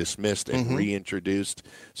reintroduced and dismissed and reintroduced.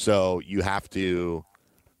 So you have to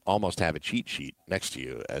almost have a cheat sheet next to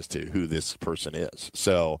you as to who this person is.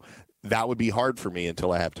 So that would be hard for me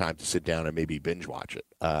until I have time to sit down and maybe binge watch it.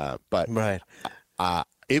 But right.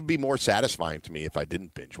 It'd be more satisfying to me if I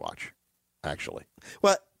didn't binge watch, actually.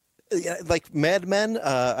 Well, like Mad Men,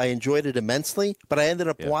 I enjoyed it immensely, but I ended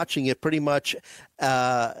up watching it pretty much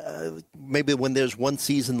maybe when there's one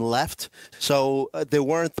season left. So there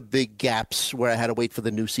weren't the big gaps where I had to wait for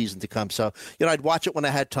the new season to come. So, I'd watch it when I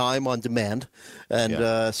had time on demand.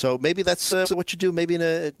 And so maybe that's what you do. Maybe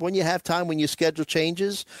when you have time, when your schedule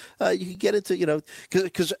changes, you can get into,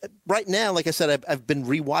 because right now, like I said, I've been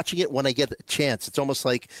rewatching it when I get a chance. It's almost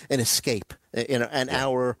like an escape. An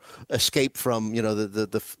hour escape from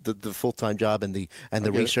the full-time job and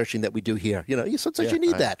the researching that we do here. Sometimes you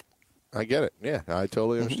need that. I get it. Yeah, I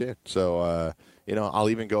totally understand. So I'll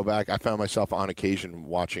even go back. I found myself on occasion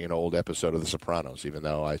watching an old episode of The Sopranos, even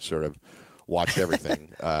though I sort of watched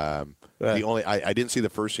everything. I didn't see the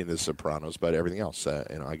first scene of The Sopranos, but everything else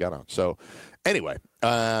I got on. So anyway,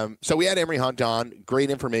 so we had Emory Hunt on. Great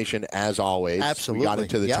information as always. Absolutely. We got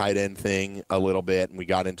into the tight end thing a little bit, and we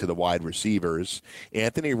got into the wide receivers.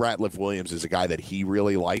 Anthony Ratliff-Williams is a guy that he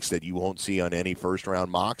really likes that you won't see on any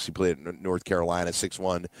first-round mocks. He played at North Carolina,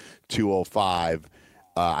 6'1", 205.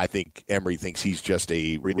 I think Emory thinks he's just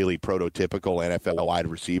a really prototypical NFL wide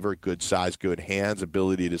receiver, good size, good hands,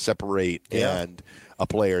 ability to separate, and a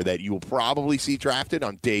player that you will probably see drafted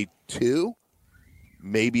on day 2,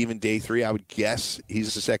 maybe even day 3. I would guess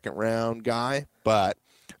he's a second-round guy, but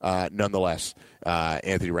nonetheless,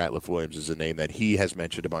 Anthony Ratliff-Williams is a name that he has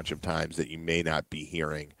mentioned a bunch of times that you may not be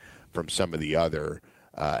hearing from some of the other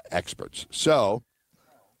experts. So,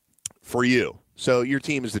 for you, your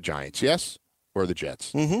team is the Giants, yes? Or the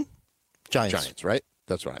Jets? Giants. Right?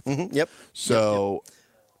 That's what I think. Mm-hmm. Yep. So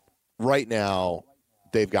right now,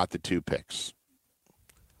 they've got the 2 picks.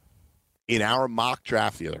 In our mock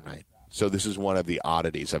draft the other night, so this is one of the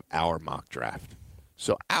oddities of our mock draft.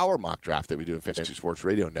 So our mock draft that we do in Fantasy Sports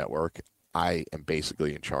Radio Network, I am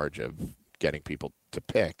basically in charge of getting people to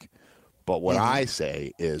pick. But what I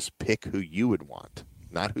say is pick who you would want,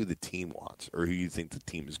 not who the team wants or who you think the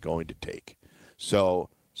team is going to take. So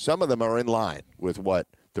some of them are in line with what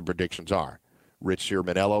the predictions are. Rich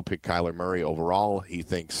Ciarmanello picked Kyler Murray overall. He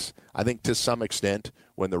thinks, I think to some extent,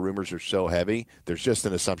 when the rumors are so heavy, there's just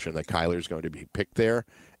an assumption that Kyler is going to be picked there.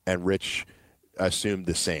 And Rich assumed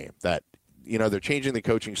the same, that, they're changing the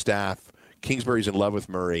coaching staff. Kingsbury's in love with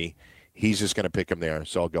Murray. He's just going to pick him there,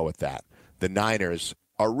 so I'll go with that. The Niners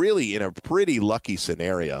are really in a pretty lucky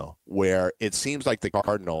scenario where it seems like the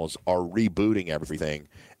Cardinals are rebooting everything,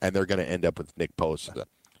 and they're going to end up with Nick Bosa,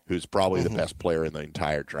 who's probably the best player in the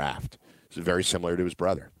entire draft. It's very similar to his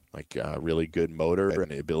brother, like really good motor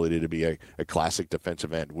and the ability to be a classic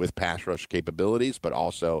defensive end with pass rush capabilities, but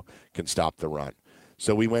also can stop the run.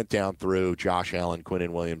 So we went down through Josh Allen, Quinnen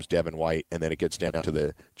Williams, Devin White, and then it gets down to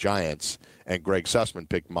the Giants, and Greg Sussman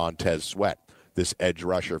picked Montez Sweat, this edge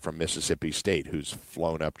rusher from Mississippi State who's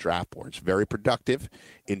flown up draft boards. Very productive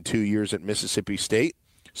in 2 years at Mississippi State,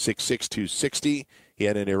 6'6", 260. He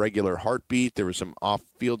had an irregular heartbeat. There was some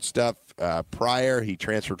off-field stuff prior. He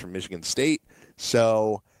transferred from Michigan State.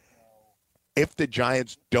 So if the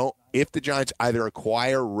Giants either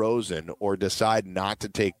acquire Rosen or decide not to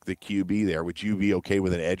take the QB there, would you be okay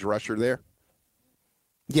with an edge rusher there?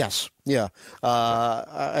 Yes. Yeah.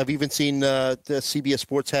 I've even seen the CBS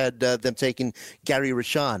Sports had them taking Gary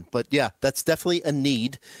Rashan. But, yeah, that's definitely a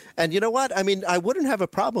need. And you know what? I mean, I wouldn't have a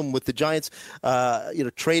problem with the Giants,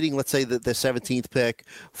 trading, let's say, the 17th pick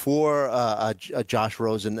for Josh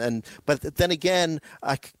Rosen. But then again,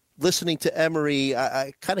 listening to Emery,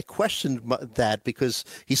 I kind of questioned that because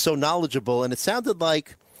he's so knowledgeable. And it sounded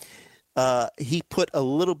like he put a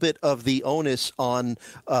little bit of the onus on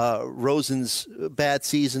Rosen's bad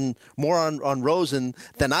season, more on Rosen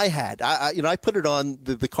than I had. I put it on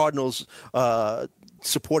the Cardinals'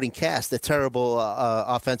 supporting cast, the terrible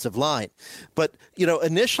offensive line. But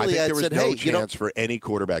initially I said, there was no chance for any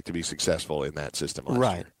quarterback to be successful in that system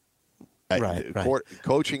last year. Right.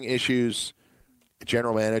 Coaching issues,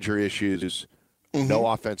 general manager issues, no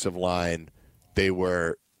offensive line. They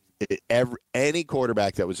were. Any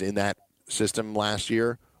quarterback that was in that system last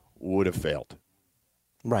year would have failed.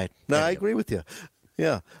 Right. No, I agree with you.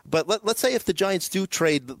 Yeah. But let's say if the Giants do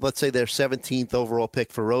trade, let's say their 17th overall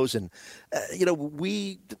pick for Rosen,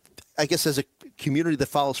 we, I guess as a community that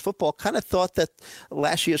follows football, kind of thought that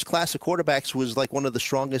last year's class of quarterbacks was like one of the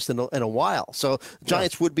strongest in a while. So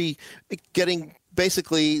Giants would be getting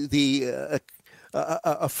basically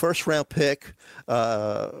a first-round pick,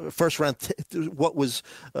 what was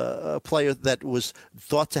a player that was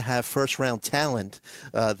thought to have first-round talent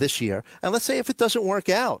this year. And let's say if it doesn't work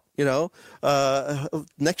out,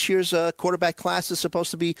 next year's quarterback class is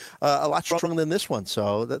supposed to be a lot stronger than this one.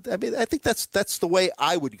 So, I think that's the way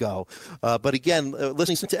I would go. But again,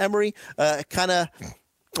 listening to Emery, kind of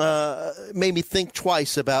made me think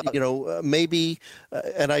twice about, maybe,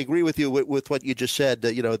 and I agree with you with what you just said,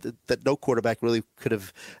 that no quarterback really could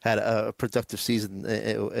have had a productive season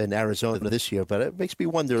in Arizona this year. But it makes me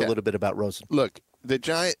wonder a little bit about Rosen. Look, the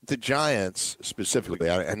Giants specifically,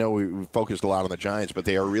 I know we focused a lot on the Giants, but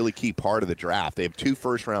they are a really key part of the draft. They have 2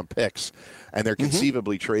 first-round picks, and they're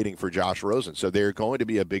conceivably trading for Josh Rosen. So they're going to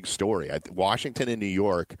be a big story. Washington and New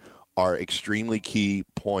York are extremely key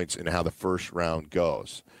points in how the first round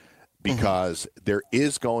goes, because there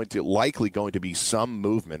is likely going to be some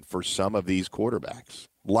movement for some of these quarterbacks.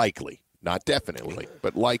 Likely, not definitely,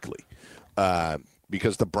 but likely,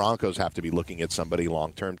 because the Broncos have to be looking at somebody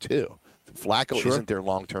long-term too. Flacco isn't their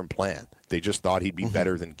long-term plan. They just thought he'd be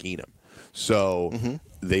better than Keenum. So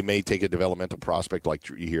they may take a developmental prospect like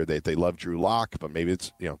you hear that they love Drew Lock, but maybe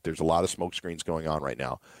it's, there's a lot of smoke screens going on right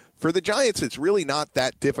now. For the Giants, it's really not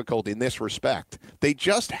that difficult in this respect. They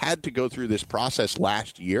just had to go through this process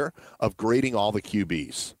last year of grading all the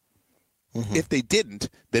QBs. If they didn't,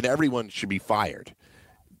 then everyone should be fired.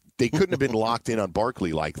 They couldn't have been locked in on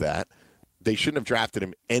Barkley like that. They shouldn't have drafted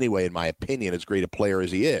him anyway, in my opinion, as great a player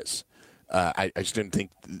as he is. I just didn't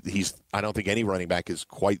think I don't think any running back is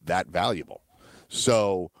quite that valuable.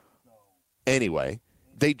 So, anyway,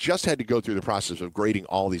 they just had to go through the process of grading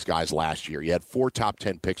all these guys last year. You had 4 top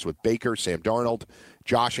 10 picks with Baker, Sam Darnold,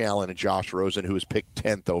 Josh Allen, and Josh Rosen, who was picked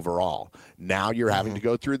 10th overall. Now you're having to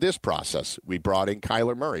go through this process. We brought in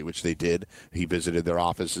Kyler Murray, which they did. He visited their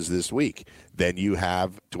offices this week. Then you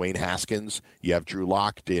have Dwayne Haskins. You have Drew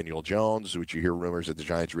Lock, Daniel Jones, which you hear rumors that the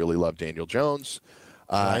Giants really love Daniel Jones.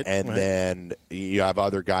 Then you have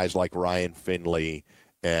other guys like Ryan Finley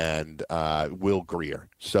and Will Grier.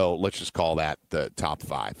 So let's just call that the top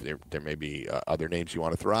 5. There may be other names you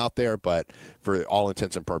want to throw out there, but for all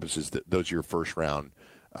intents and purposes, those are your first-round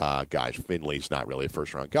guys. Finley's not really a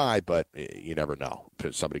first-round guy, but you never know.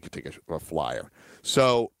 Somebody could take a flyer.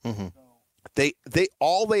 So they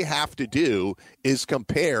all they have to do is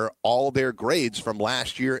compare all their grades from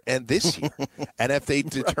last year and this year. And if they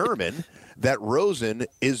determine that Rosen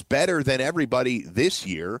is better than everybody this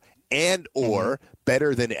year and or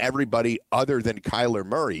better than everybody other than Kyler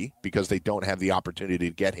Murray, because they don't have the opportunity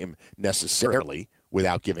to get him necessarily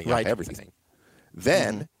without giving up everything,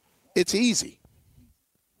 then it's easy.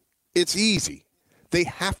 It's easy. They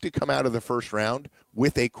have to come out of the first round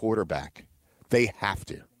with a quarterback. They have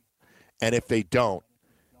to. And if they don't,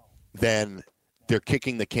 then they're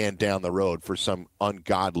kicking the can down the road for some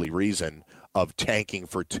ungodly reason of tanking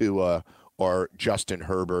for Tua or Justin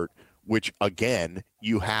Herbert, which, again,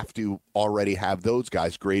 you have to already have those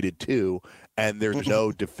guys graded too, and there's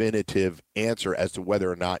no definitive answer as to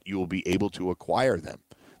whether or not you will be able to acquire them.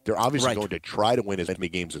 They're obviously going to try to win as many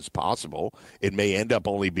games as possible. It may end up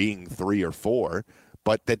only being 3 or 4,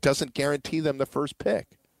 but that doesn't guarantee them the first pick.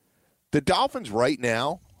 The Dolphins right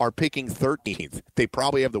now are picking 13th. They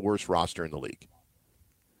probably have the worst roster in the league.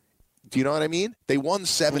 Do you know what I mean? They won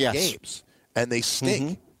 7 games, and they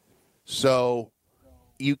stink. So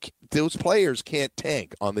those players can't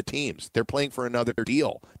tank on the teams. They're playing for another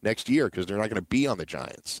deal next year because they're not going to be on the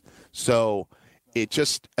Giants. So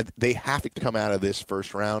they have to come out of this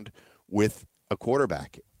first round with a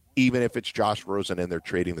quarterback, even if it's Josh Rosen and they're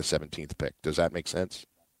trading the 17th pick. Does that make sense?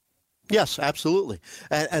 Yes, absolutely.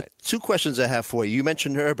 And 2 questions I have for you. You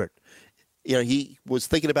mentioned Herbert. You know, he was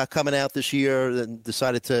thinking about coming out this year and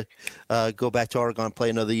decided to go back to Oregon and play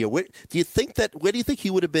another year. Where do you think he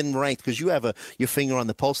would have been ranked? Because you have your finger on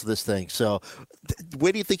the pulse of this thing. So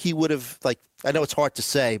where do you think he would have, I know it's hard to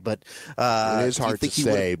say, but it is hard to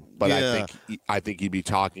say, but I think you'd be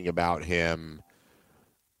talking about him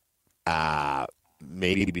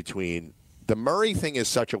maybe between. The Murray thing is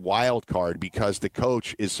such a wild card because the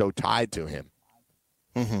coach is so tied to him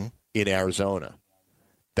in Arizona.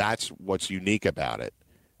 That's what's unique about it.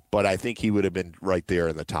 But I think he would have been right there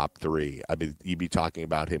in the top 3. I mean, you'd be talking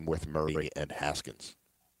about him with Murray and Haskins.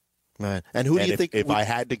 Right. And who do you think? If I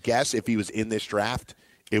had to guess, if he was in this draft,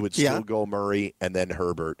 it would still go Murray and then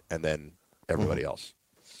Herbert and then everybody else.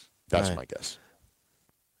 That's my guess.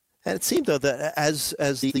 And it seemed, though, that as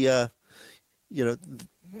the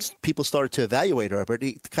people started to evaluate Herbert,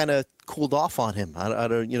 he kind of cooled off on him. I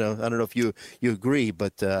don't know if you agree,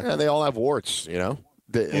 but they all have warts,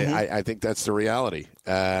 I think that's the reality.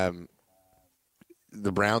 The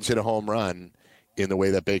Browns hit a home run in the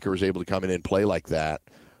way that Baker was able to come in and play like that,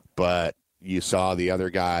 but you saw the other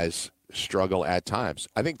guys struggle at times.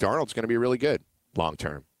 I think Darnold's going to be really good long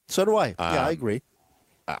term. So do I. I agree.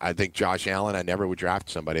 I think Josh Allen, I never would draft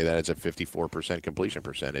somebody that has a 54% completion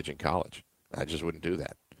percentage in college. I just wouldn't do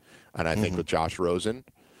that. And I think with Josh Rosen,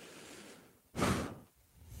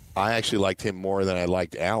 I actually liked him more than I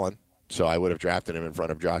liked Allen, so I would have drafted him in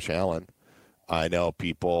front of Josh Allen. I know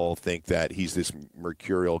people think that he's this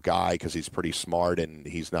mercurial guy because he's pretty smart and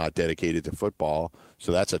he's not dedicated to football.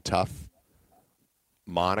 So that's a tough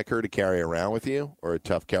moniker to carry around with you, or a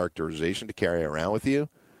tough characterization to carry around with you.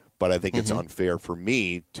 But I think it's unfair for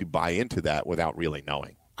me to buy into that without really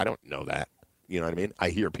knowing. I don't know that. You know what I mean? I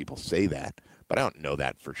hear people say that, but I don't know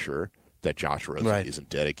that for sure, that Josh Rosen isn't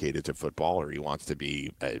dedicated to football or he wants to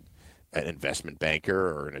be an investment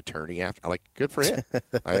banker or an attorney. Good for him.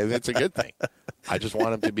 That's a good thing. I just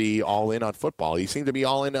want him to be all in on football. He seemed to be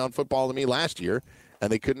all in on football to me last year,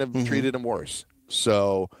 and they couldn't have treated him worse.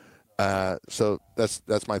 So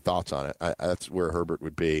that's my thoughts on it. That's where Herbert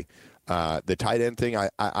would be. The tight end thing,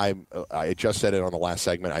 I just said it on the last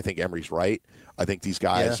segment. I think Emery's right. I think these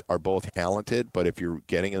guys are both talented, but if you're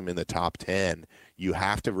getting them in the top 10, you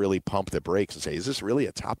have to really pump the brakes and say, is this really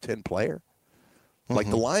a top 10 player? Like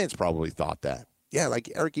the Lions probably thought that. Yeah, like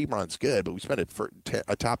Eric Ebron's good, but we spent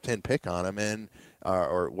a top 10 pick on him and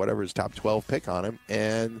or whatever his top 12 pick on him,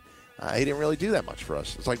 and he didn't really do that much for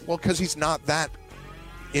us. It's like, well, because he's not that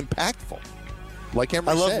impactful. Like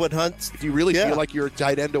Emery said, what Hunt. if you really feel like you're a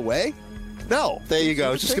tight end away, No. There you go.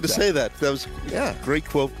 I was just going to say that. That was great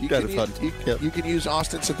quote. You can use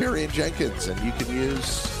Austin Severian Jenkins, and you can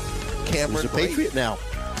use Cameron He's a Patriot now.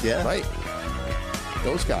 Yeah. Right.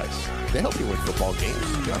 Those guys, they help you win football games.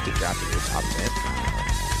 You don't have to draft in your top 10.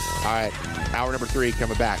 All right, hour number 3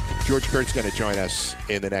 coming back. George Kurt's going to join us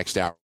in the next hour.